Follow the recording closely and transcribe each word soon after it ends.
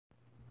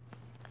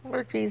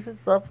Lord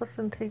Jesus, love us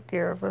and take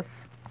care of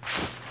us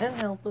and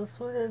help us.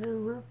 We're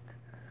going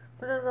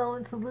to go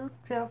into Luke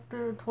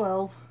chapter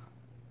 12.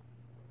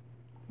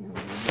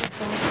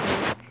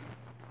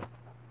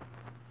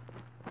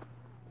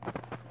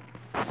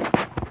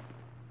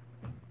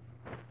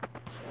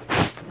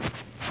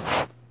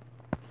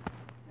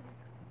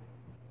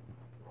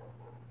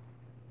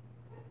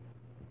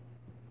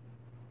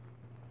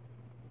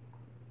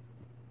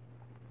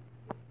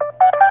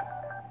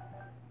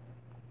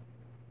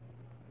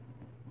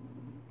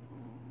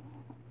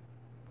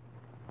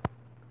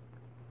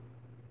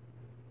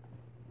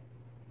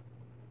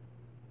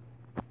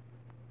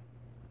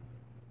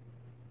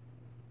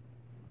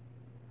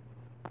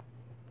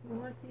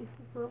 Lord Jesus,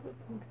 love us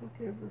and take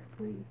care of us,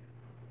 please.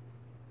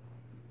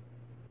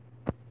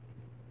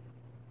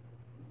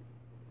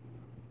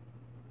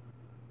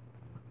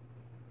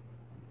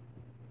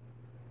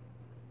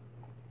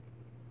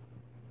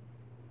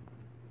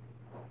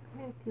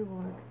 Thank you,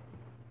 Lord.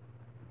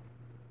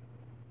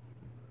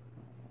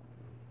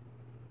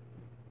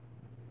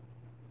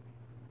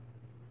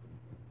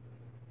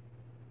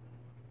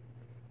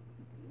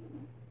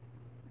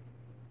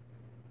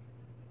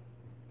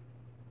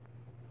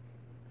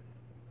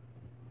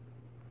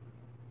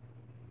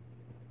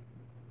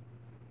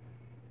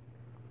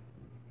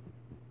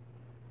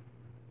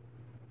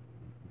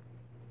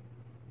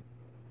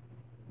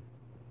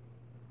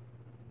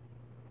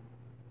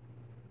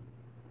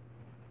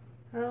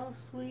 How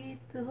sweet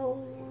to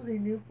hold a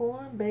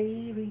newborn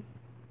baby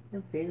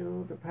and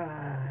feel the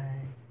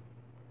pride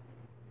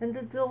and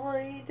the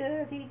joy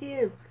that he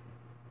gives,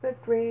 but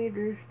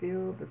greater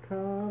still the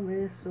calm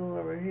is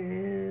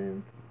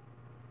overhead.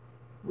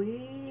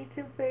 We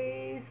can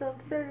face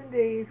uncertain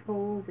days,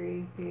 hold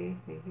we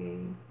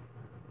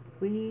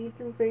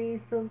can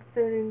face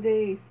uncertain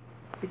days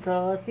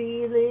because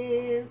he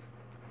lives.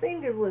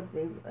 Sing it with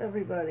me,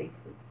 everybody.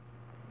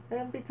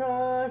 And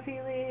because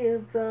he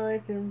lives,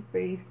 I can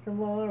face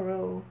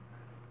tomorrow.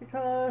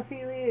 Because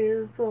he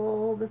lives,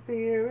 all the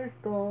fear is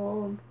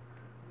gone.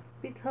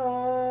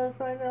 Because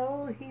I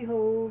know he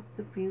holds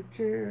the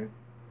future.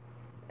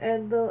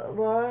 And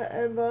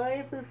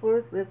life is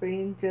worth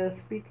living just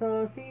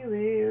because he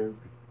lives.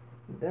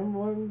 Then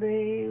one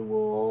day we'll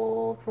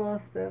all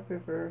cross that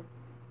river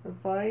and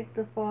fight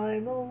the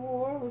final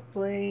war with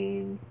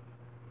planes.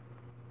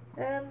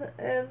 And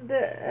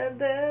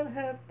then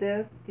have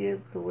death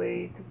gives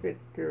way to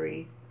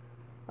victory.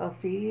 I'll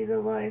see the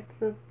lights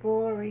of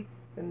glory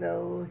and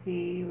know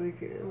he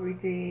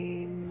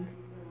redeemed.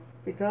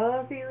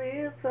 Because he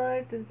lives,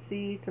 I can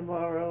see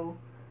tomorrow.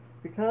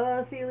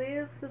 Because he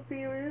lives, the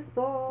fear is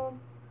gone.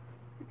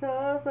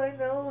 Because I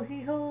know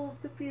he holds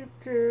the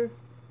future.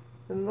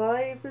 And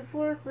life is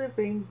worth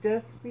living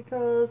just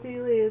because he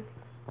lives.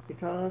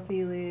 Because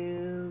he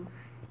lives.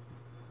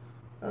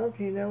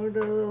 Okay, now we're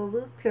doing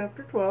Luke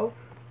chapter 12.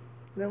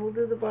 Then we'll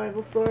do the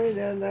Bible story,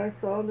 then our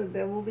song, and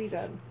then we'll be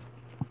done.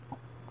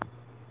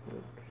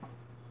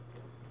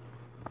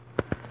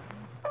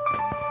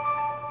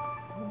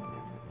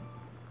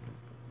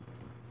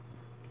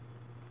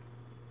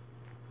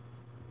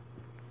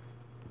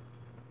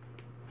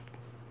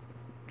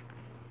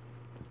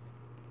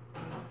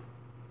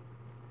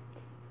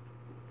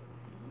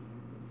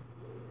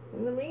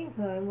 In the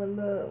meantime, when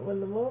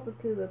the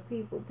multitude of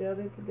people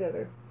gathered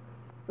together,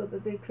 so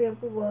that they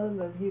trampled one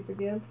another, he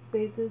began to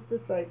say to his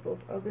disciples,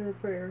 I'll do a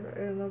prayer,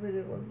 and I'll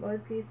do one.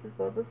 Lord Jesus,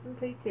 love us and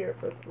take care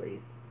of us, please.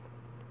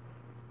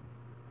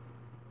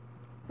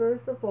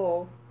 First of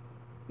all,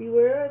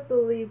 beware of the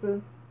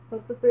leaven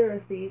of the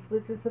Pharisees,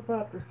 which is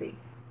hypocrisy.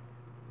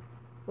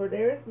 For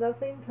there is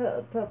nothing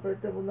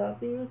covered that will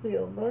not be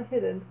revealed, nor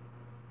hidden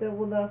that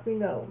will not be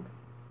known.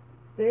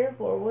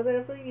 Therefore,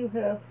 whatever you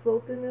have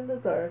spoken in the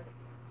dark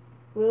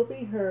will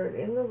be heard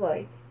in the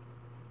light,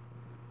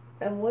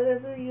 and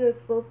whatever you have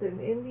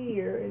spoken in the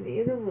ear in the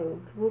inner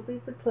rooms will be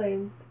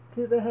proclaimed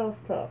to the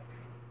housetops.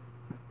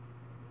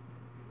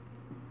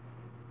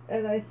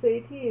 And I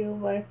say to you,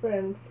 my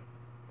friends,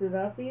 do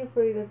not be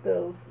afraid of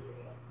those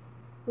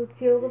who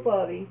kill the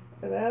body,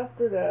 and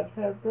after that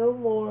have no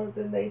more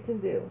than they can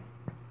do.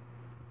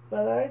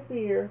 But I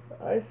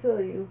show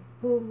you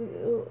whom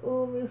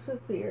you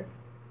should fear.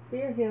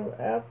 Fear him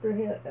after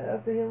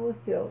him was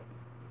killed,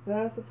 and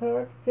have the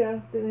power to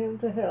cast him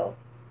to hell.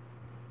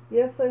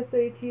 Yes, I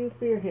say to you,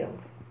 fear him.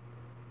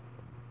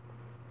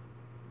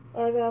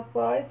 Are not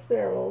 5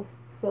 sparrows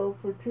sold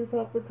for 2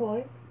 copper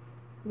coins?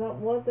 Not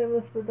one of them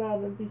is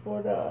forgotten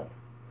before God.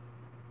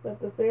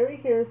 But the very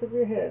hairs of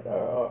your head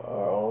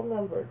are all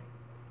numbered.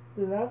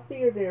 Do not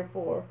fear,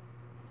 therefore.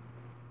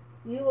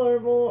 You are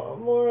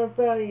more of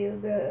value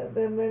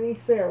than many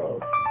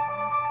sparrows.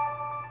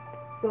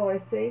 So I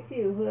say to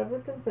you, whoever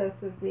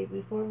confesses me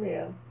before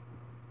man,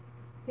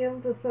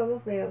 him the Son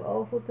of Man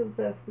also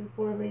confess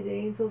before me the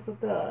angels of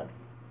God.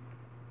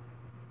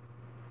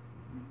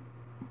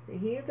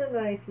 He who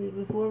denies me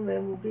before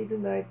men will be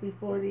denied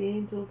before the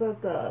angels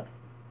of God.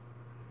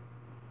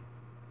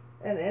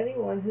 And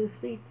anyone who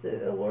speaks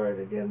a word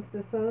against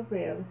the Son of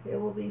Man, it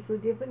will be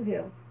forgiven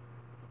him.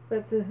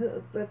 but to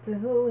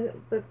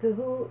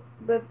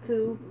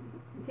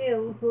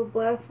him who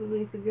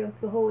blasphemes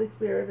against the Holy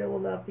Spirit, it will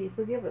not be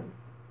forgiven.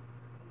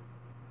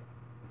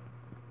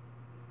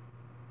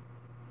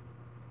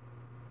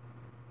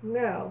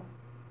 Now,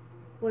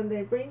 when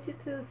they bring you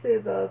to the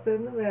synagogues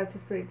and the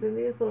magistrates and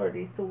the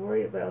authorities to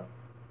worry about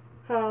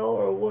how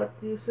or what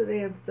you should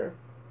answer,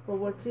 or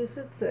what you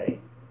should say,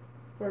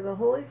 for the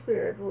Holy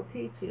Spirit will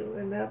teach you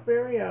in that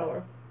very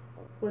hour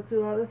what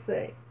you ought to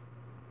say.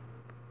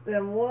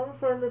 Then one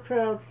from the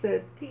crowd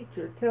said,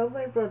 "Teacher, tell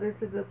my brother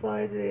to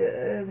divide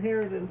the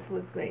inheritance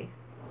with me."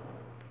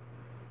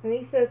 And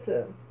he said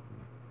to him,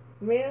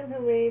 "Man who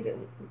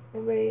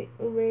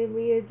made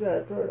me a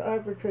judge or an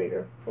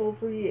arbitrator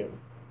over you."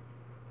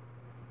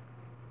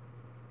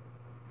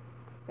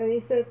 And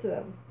he said to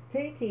them,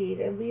 "Take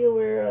heed and be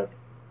aware of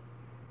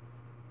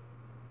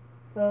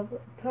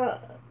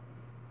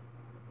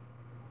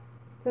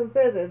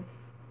confidence,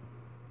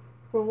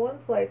 for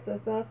one's life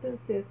does not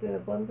consist in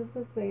abundance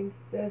of things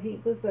that he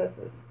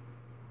possesses."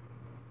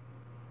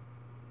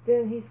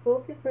 Then he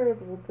spoke a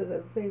parable to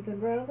them, saying, "The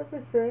ground of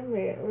a certain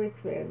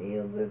rich man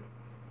yielded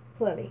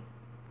plenty.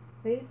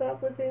 And he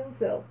thought within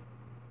himself,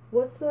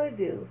 What shall I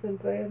do,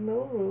 since I have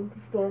no room to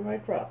store my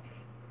crops?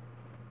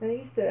 And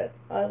he said,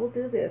 I will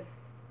do this.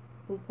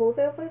 Will pull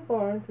down my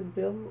barns and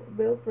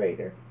build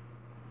greater,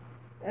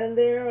 and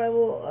there I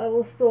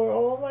will store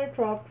all my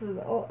crops and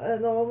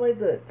all my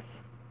goods.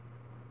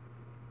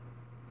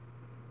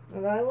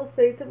 And I will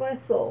say to my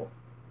soul,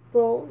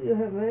 Soul, you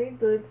have many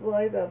goods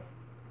laid up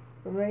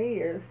for many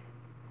years.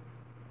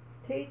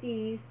 Take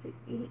ease,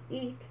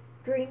 eat,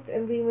 drink,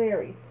 and be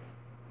merry."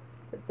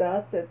 But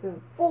God said to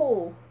him,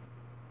 "Fool,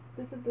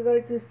 this is the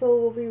night your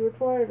soul will be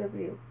required of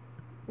you,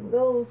 and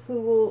those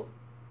will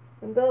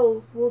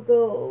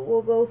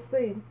those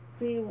things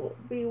be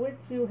which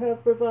you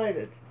have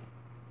provided.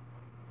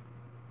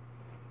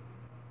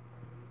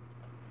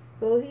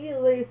 So he who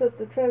lays up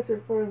the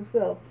treasure for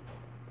himself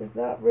is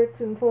not rich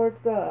towards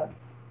God."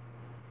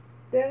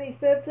 Then he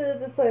said to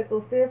the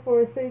disciples,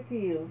 "Therefore I say to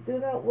you, do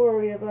not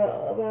worry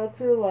about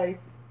your life,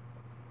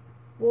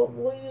 what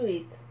will you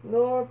eat,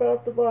 nor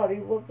about the body,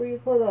 what will you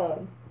put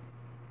on?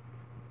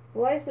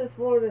 Life is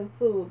more than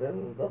food,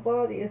 and the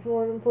body is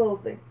more than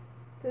clothing.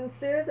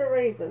 Consider the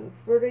ravens,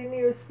 for they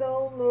neither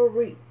sow nor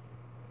reap,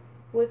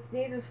 which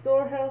neither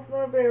storehouse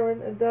nor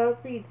barn, and God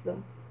feeds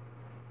them.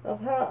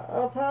 Of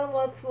how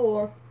much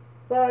more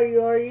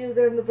value are you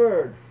than the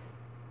birds?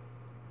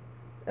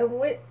 And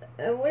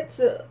which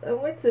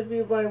of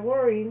you, by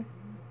worrying,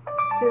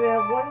 can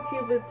add 1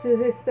 cubit to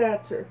his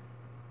stature?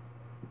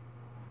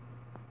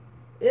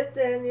 If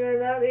then you are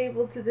not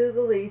able to do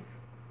the least,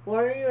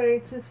 why are you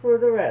anxious for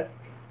the rest?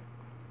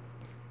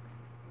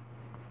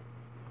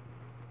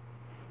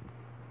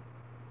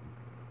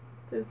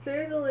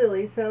 Consider the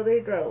lilies, how they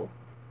grow,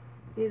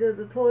 neither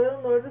the toil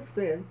nor the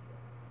spin.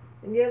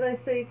 And yet I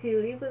say to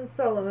you, even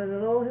Solomon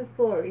in all his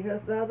glory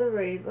has not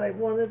arrayed like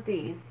one of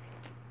these."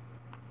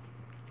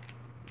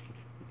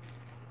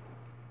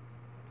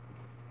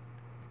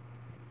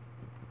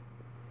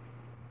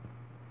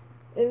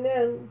 And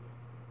then,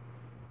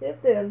 if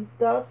then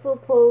God so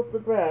clothes the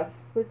grass,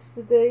 which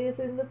today is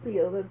in the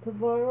field, and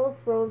tomorrow is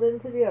thrown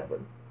into the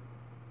oven,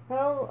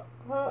 how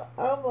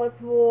much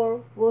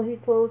more will he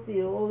clothe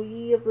you, O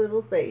ye of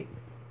little faith?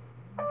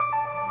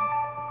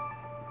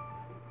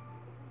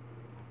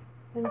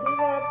 And do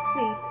not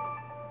seek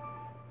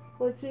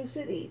what you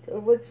should eat, or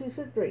what you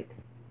should drink,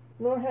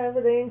 nor have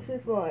an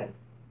anxious mind.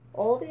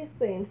 All these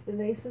things the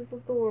nations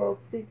of the world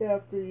seek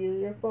after you.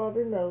 Your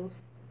Father knows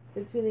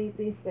that you need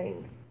these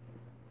things.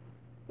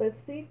 But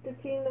seek the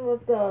kingdom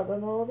of God,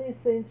 and all these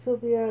things shall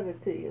be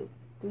added to you.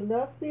 Do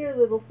not fear,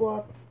 little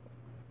flock,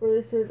 for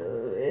it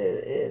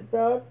is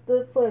God's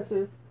good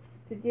pleasure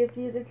to give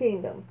you the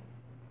kingdom.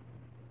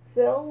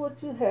 Sell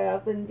what you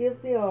have and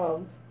give the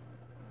alms.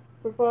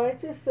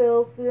 Provide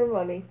yourselves your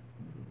money.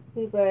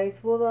 Your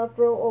bags will not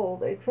grow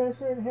old, a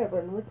treasure in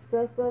heaven which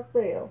does not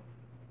fail,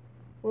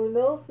 where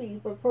no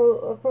thief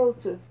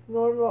approaches,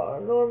 nor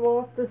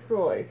moth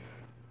destroys.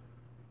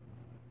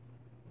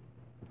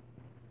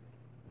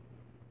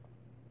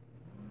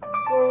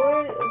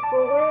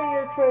 For where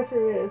your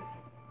treasure is,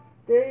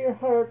 there your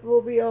heart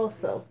will be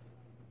also.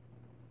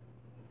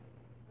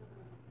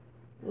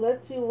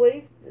 Let your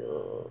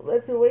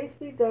waste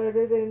be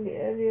guarded, and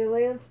your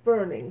lamps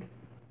burning.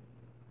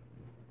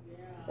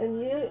 And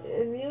you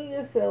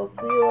yourselves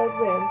be like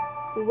men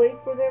who wait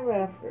for their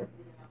master,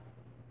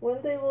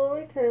 when they will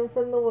return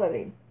from the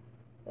wedding,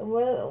 and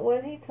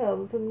when he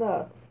comes and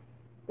knocks,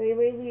 they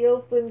may be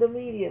opened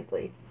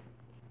immediately.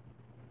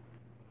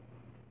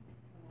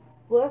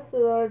 Blessed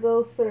are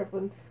those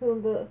servants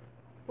whom the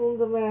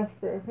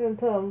master, when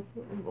comes,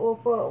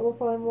 will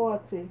find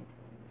watching.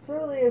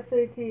 Surely I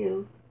say to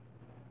you,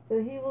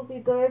 that he will be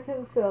guard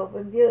himself,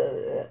 and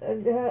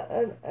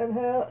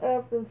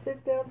have them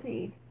sit down to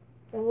eat,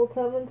 and will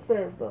come and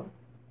serve them.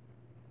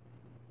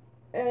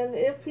 And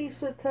if he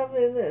should come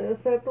in a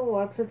second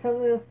watch, or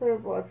come in a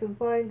third watch, and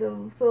find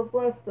them, so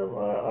blessed them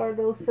are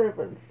those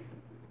servants.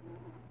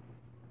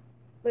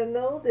 But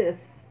know this,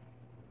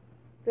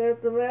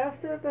 that the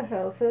master of the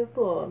house has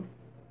gone,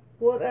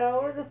 what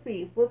hour the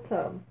thief would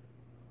come,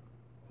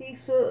 he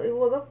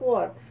would have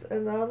watched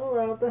and not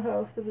allowed the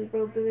house to be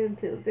broken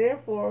into.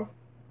 Therefore,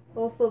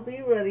 also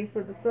be ready,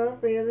 for the Son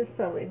of Man is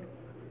coming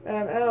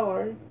at an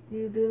hour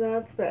you do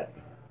not expect.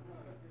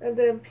 And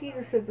then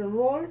Peter said to him,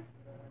 Lord,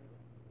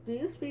 do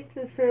you speak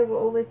this parable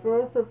only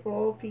for us or for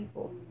all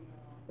people?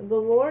 And the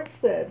Lord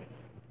said,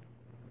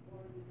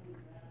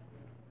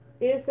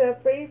 is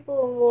that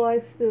faithful and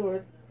wise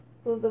steward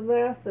whom the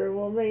master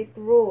will make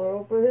the ruler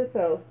over his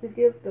house to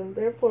give them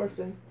their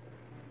portion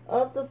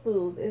of the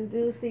food in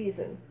due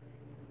season.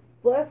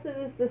 Blessed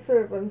is the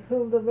servant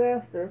whom the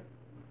master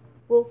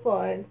will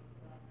find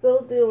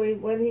so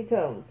doing when he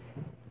comes.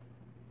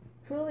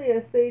 Truly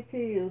I say to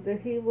you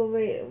that he will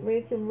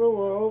make him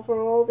ruler over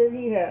all that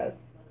he has.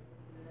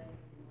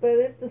 But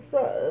if the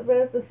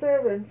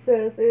servant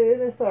says in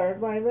his heart,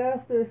 my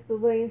master is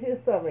delaying his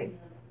coming,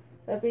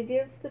 and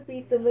begins to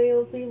beat the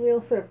male and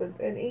female servants,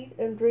 and eat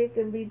and drink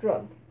and be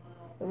drunk,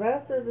 the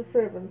master of the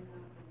servant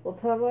will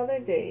come on a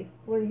day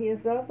when he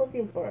is not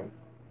looking for him.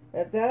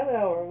 At that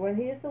hour, when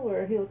he is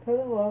aware, he will cut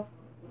him off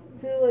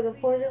to an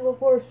appointed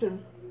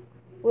portion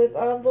with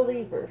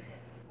unbelievers.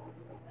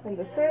 And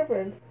the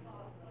servant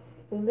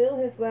who knew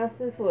his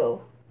master's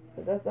will,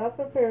 but does not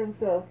prepare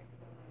himself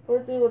or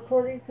do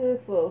according to his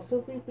will,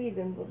 shall be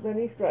beaten with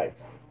many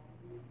stripes.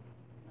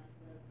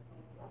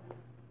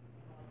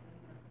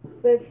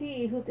 But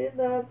he who did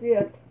not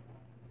yet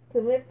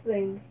commit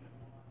things,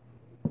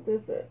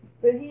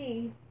 but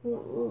he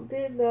who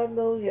did not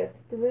know yet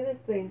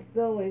committed things,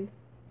 knowing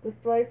the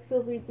stripes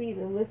shall be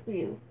beaten with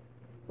few.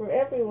 For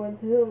everyone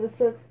to whom is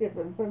such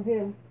given, from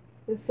him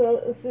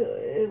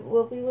it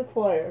will be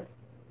required.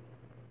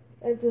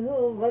 And to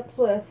whom much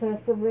less has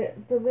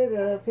permitted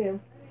of him,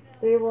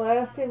 they will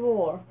ask him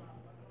more.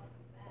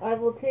 I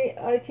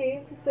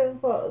came to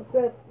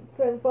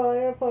send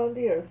fire upon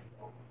the earth,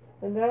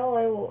 and now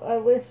I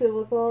wish it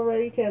was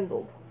already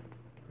kindled.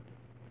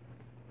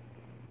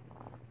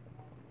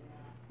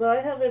 But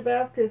I have a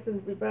baptism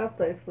to be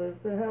baptized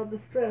with, and how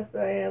distressed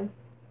I am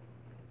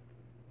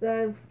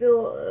that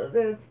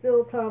it's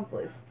still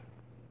accomplished.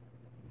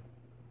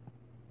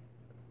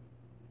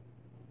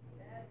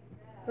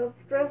 How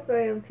distressed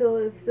I am till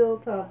it's still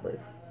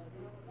accomplished.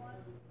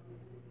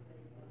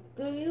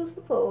 Do you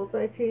suppose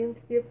I came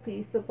to give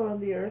peace upon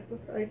the earth?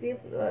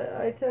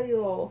 I tell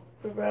you all,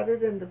 but rather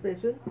than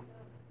division.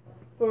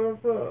 For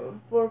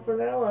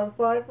now on,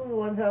 5 in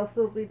one house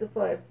will be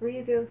divided, 3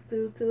 against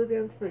 2, 2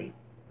 against 3.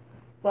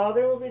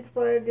 Father will be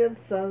divided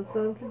against sons,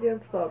 sons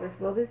against fathers,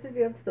 mothers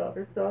against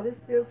daughters, daughters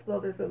against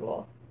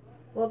mothers-in-law,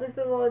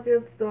 mothers-in-law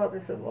against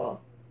daughters-in-law,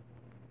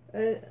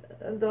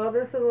 and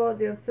daughters-in-law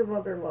against their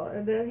mother-in-law.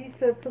 And then he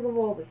said to the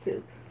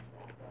multitudes,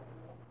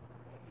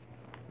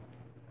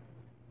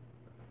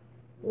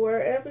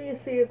 wherever you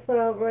see a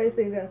cloud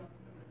rising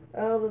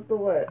out of the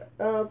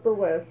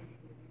west,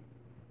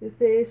 you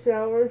say a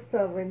shower is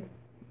coming,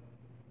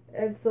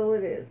 and so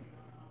it is.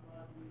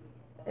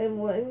 And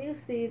when you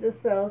see the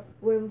south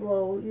wind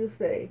blow, you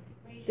say,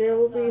 there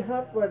will be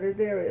hot weather.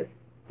 There is.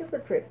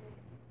 Hypocrites!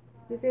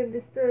 You can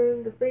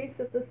discern the face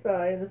of the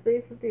sky and the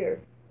face of the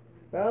earth.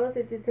 How is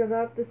it you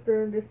cannot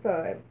discern this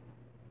time?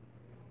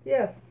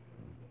 Yes.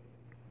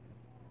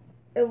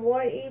 And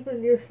why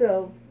even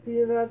yourselves do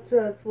you not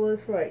judge what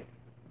is right?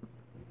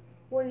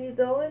 When you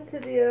go into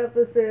the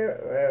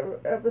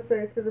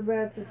adversary to the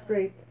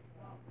magistrate,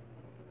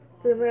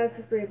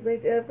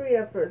 make every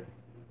effort.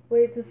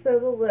 Wait to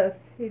settle lest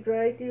he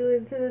drag you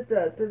into the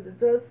judge, and the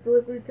judge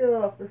deliver you to the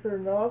officer,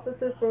 and the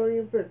officer throw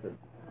you in prison.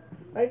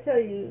 I tell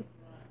you,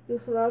 you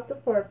shall not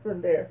depart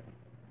from there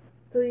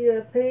till you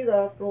have paid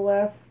off the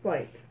last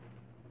mite.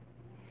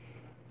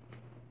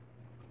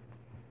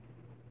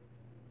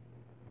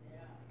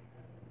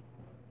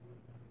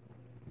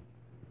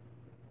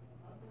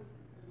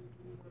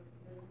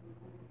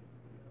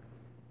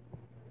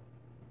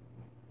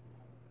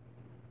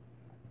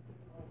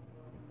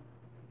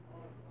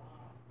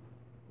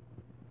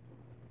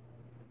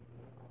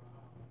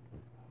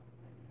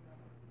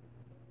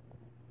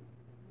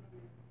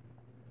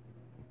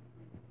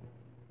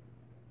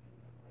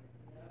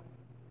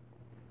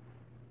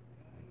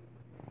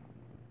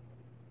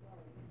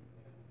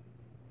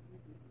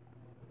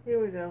 Here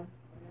we go.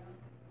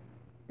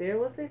 There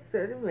was a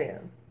certain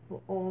man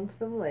who owned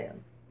some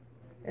land,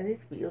 and his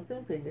fields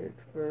and vineyards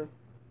were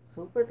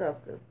so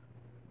productive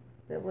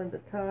that when the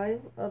time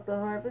of the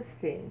harvest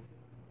came,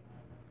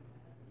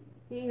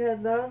 he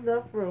had not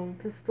enough room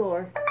to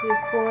store his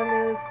corn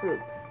and his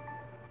fruits.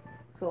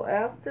 So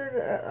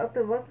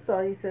after much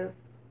thought, he said,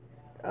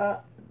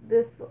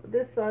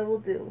 this I will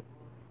do.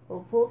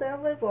 I'll pull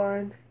down my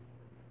barns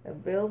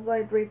and build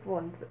my great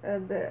ones,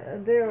 and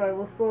there I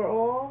will store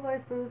all my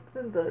fruits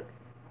and goods.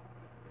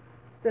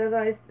 Then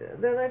I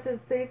can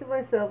say to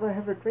myself, I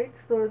have a great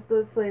store of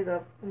goods laid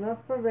up, enough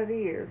for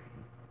many years.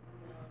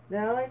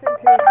 Now I can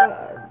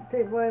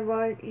take my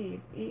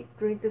wine, eat,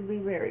 drink, and be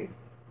merry.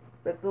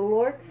 But the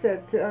Lord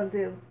said unto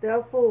him,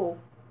 Thou fool,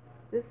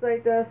 this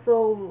night thy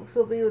soul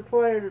shall be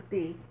required of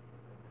thee.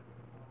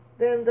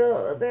 then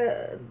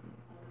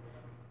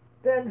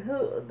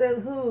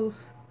then whose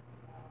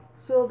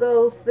shall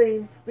those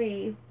things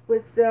be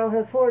which thou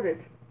hast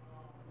hoarded?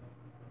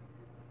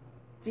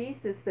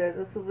 Jesus said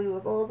this will be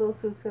with all those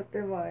who set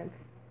their minds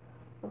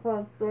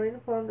upon storing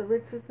upon the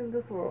riches in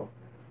this world,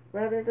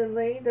 rather than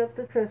laying up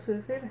the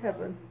treasures in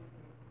heaven,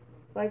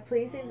 by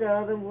pleasing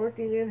God and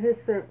working in His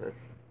service.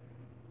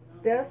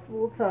 Death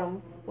will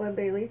come when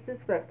they least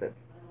expect it,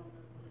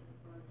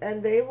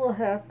 and they will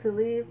have to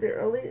leave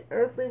their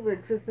earthly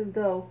riches in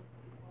dough,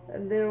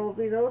 and there will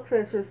be no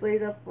treasures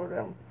laid up for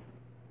them.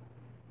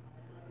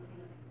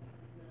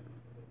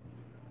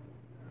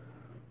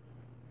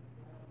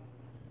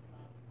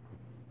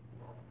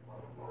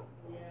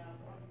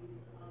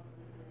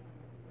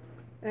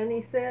 And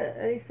he said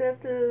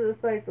to the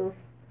disciples,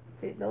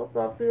 take no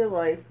thought for your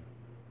life,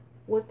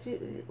 what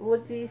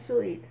ye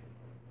shall eat,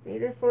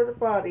 neither for the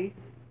body,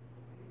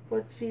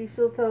 what ye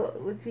shall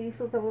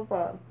come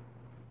upon.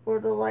 For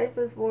the life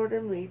is more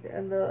than meat,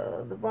 and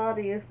the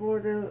body is more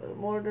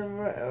than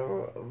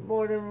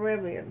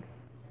raiment.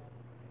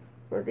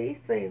 For these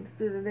things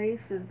do the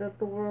nations of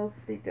the world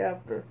seek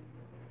after.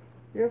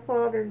 Your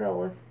Father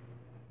knoweth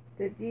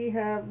that ye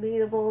have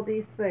need of all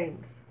these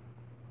things.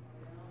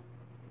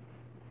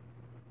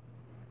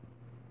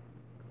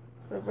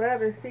 But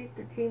rather seek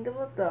the kingdom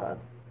of God,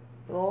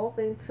 and all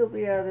things shall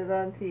be added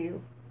unto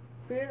you.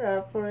 Fear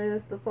not, for it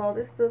is the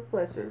Father's good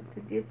pleasure to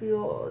give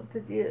you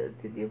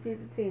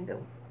the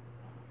kingdom.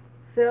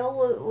 Sell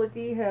what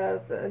ye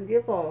have, and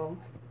give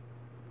alms.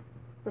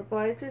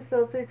 Provide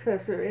yourselves a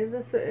treasure in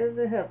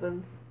the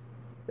heavens,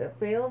 that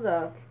fail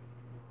not,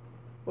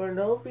 where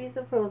no thief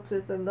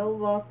approaches, and no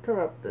moth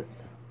corrupteth.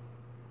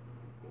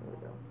 Here we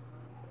go.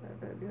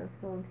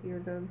 That's one here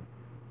done.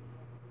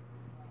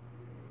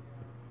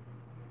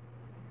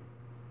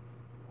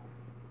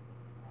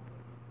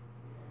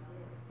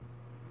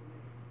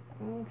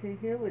 Okay,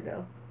 here we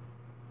go.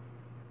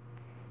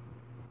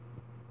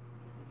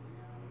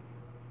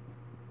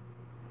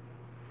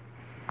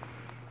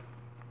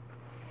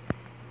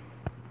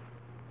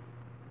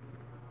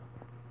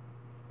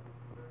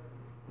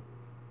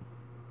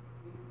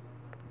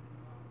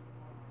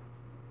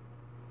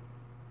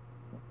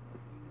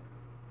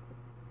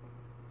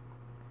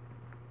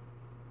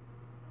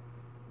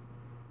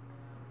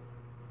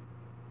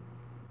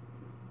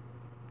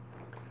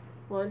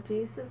 Lord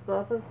Jesus,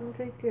 love us and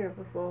take care of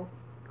us all.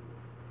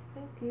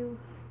 Thank you.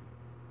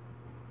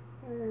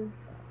 Yes.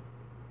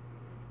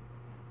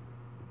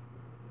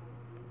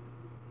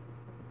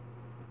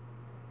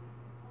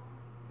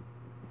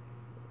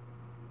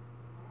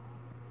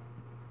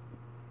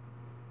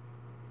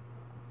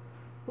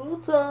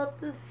 Who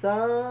taught the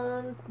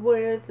sun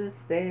where to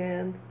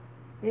stand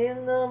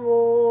in the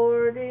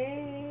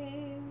morning?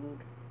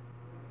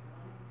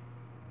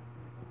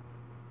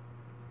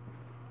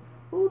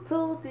 Who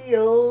told the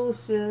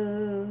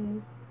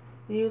ocean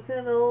you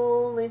can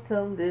only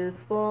come this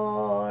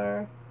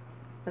far?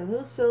 And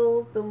who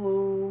showed the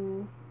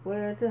moon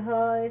where to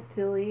hide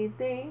till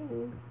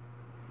evening?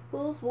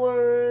 Whose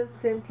words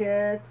can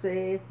catch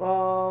a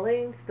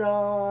falling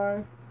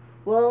star?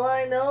 Well,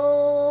 I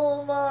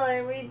know my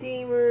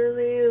Redeemer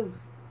lives.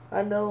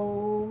 I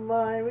know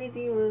my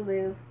Redeemer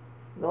lives.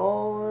 And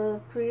all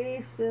of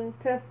creation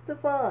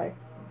testify.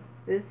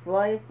 This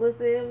life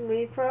within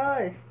me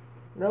tries.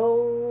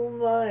 No,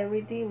 my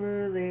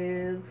Redeemer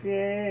lives,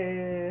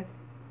 yeah.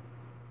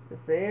 The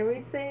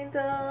very same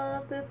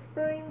God that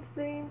springs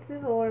things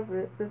in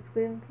orbit, that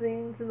spins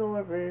things in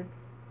orbit,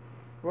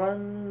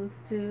 runs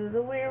to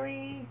the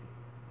weary,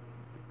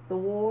 the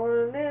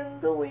worn and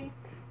the weak.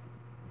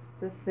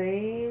 The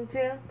same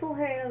gentle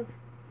hands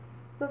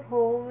that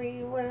hold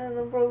me when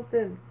I'm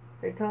broken,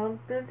 they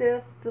conquer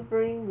death to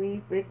bring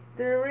me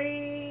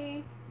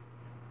victory.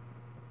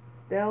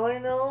 Now I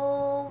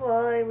know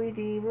my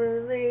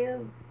Redeemer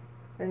lives.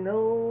 I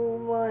know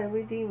my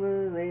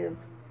Redeemer lives.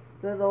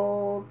 Let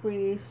all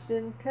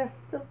creation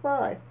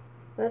testify.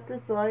 Let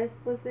this life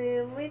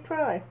within me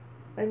try.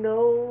 I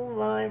know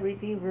my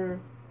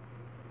Redeemer.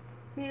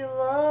 He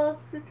loves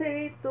to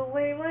take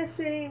away my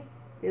shame.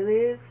 He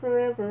lives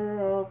forever,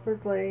 I'll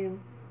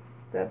proclaim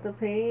that the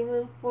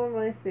payment for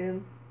my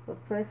sin, the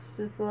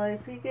precious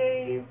life He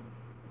gave.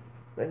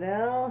 But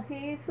now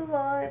He's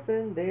alive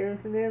and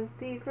there's an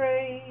empty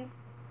grave.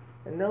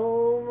 I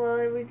know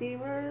my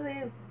Redeemer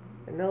lives.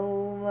 I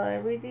know my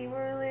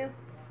Redeemer lives.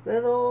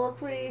 Let all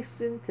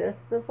creation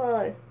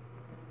testify.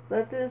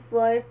 Let this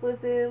life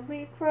within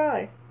me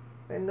cry.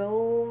 I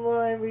know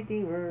my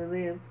Redeemer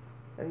lives.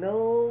 I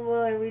know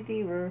my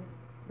Redeemer.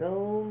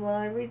 Know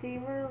my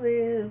Redeemer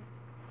lives.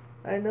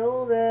 I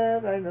know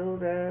that, I know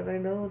that, I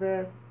know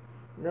that.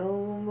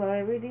 Know my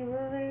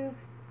Redeemer lives.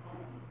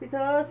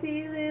 Because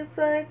He lives,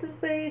 I can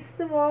face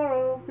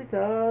tomorrow.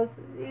 Because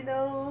He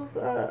knows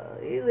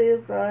He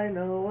lives, I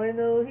know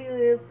He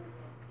lives.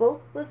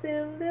 Spoke with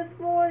Him this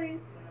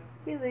morning,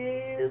 He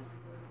lives.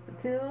 The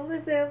tomb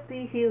is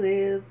empty, He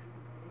lives.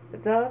 I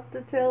got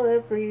to tell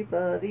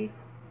everybody,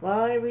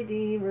 my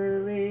Redeemer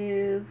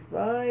lives,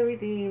 my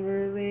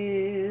Redeemer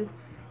lives.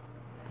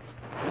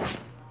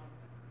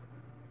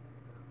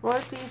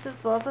 Lord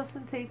Jesus, love us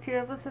and take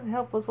care of us and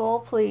help us all,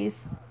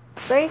 please.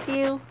 Thank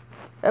you.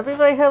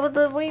 Everybody have a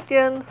good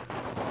weekend.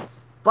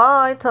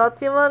 Bye. Talk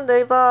to you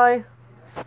Monday. Bye.